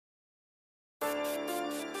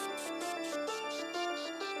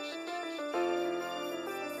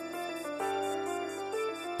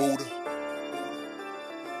Buddha.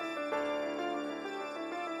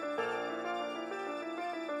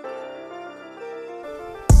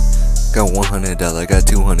 Got $100, got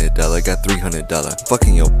 $200, got $300.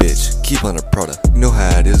 Fucking your bitch, keep on the Prada. You know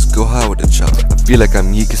how it is, go high with the chopper. I feel like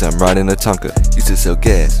I'm yeet cause I'm riding a Tonka. Used to sell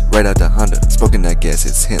gas, right out the Honda. Smoking that gas,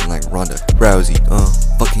 it's hitting like Ronda Rousey,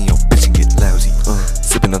 fucking your bitch and get lousy,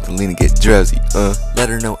 sipping on the lean and get drowsy, let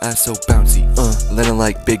her know ass so bouncy, letting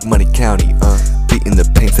like Big Money County, beating the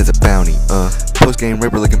paints as a bounty, post game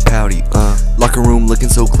raper looking pouty, locker room looking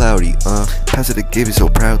so cloudy, pass it to Gayvis so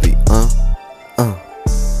proudly,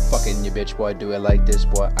 Fucking your bitch, boy, do it like this,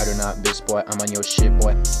 boy. I do not bitch, boy, I'm on your shit,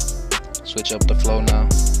 boy. Switch up the flow now.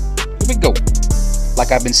 Here we go.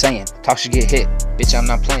 Like I've been saying, talk should get hit. Bitch, I'm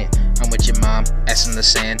not playing. I'm with your mom, ass in the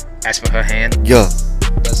sand, ask for her hand. Yeah.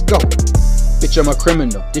 Let's go. Bitch, I'm a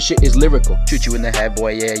criminal. This shit is lyrical. Shoot you in the head,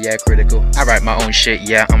 boy, yeah, critical. I write my own shit,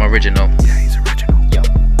 yeah, I'm original. Yeah, he's original. Yo.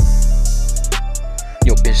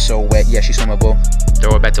 Yo, bitch so wet, yeah, she's swimmable.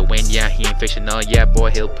 Throw it back to win, yeah, he ain't fictional. Yeah,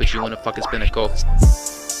 boy, he'll put you in a fucking pinnacle.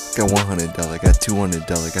 Got $100, got $200,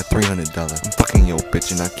 got $300. I'm fucking your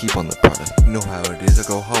bitch and I keep on the Prada. You know how it is, I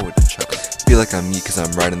go hard with the chopper. Feel like I'm yeet cause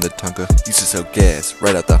I'm riding the Tonka. Used to sell gas,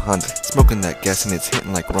 right out the Honda. Smoking that gas and it's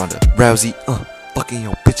hitting like Ronda Rousey, fucking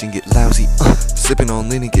your bitch and get lousy, sipping on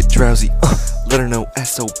lean and get drowsy, let her know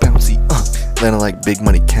ass so bouncy, landing like Big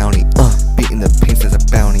Money County, beating the paints as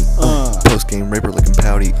a bounty, post game raper looking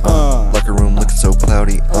pouty, locker room looking so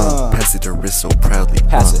cloudy, pass it to wrist so proudly,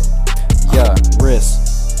 pass it, yeah, wrist,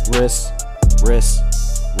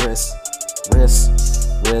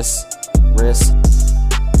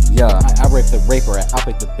 yeah. I rape the raper, I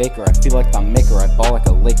outpick the baker, I feel like the maker, I ball like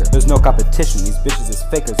a Laker. There's no competition, these bitches is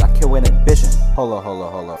fakers, I kill with ambition.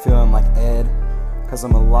 Holla, feeling like Ed, cause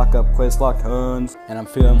I'm a lock up quiz lock huns. And I'm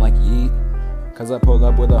feeling like Yeet, cause I pulled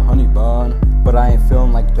up with a honey bun. But I ain't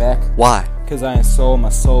feeling like Beck. Why? Cause I ain't sold my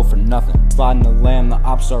soul for nothing. Sliding the lamb, the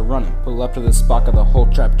ops start running. Pull up to the spot, got the whole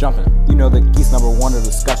trap jumping. You know the geese #1 of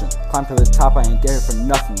discussion. Climb to the top, I ain't get here for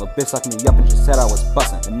nothing. Lil' bitch locked me up and she said I was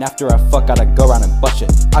bustin'. And after I fuck, gotta go around and bust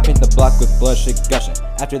shit. I paint the block with blood shit gushing.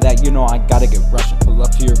 After that, you know I gotta get rushin'. Pull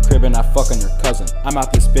up to your crib and I fuck on your cousin. I'm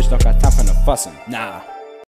out this bitch, don't got time for no fussin'. Nah.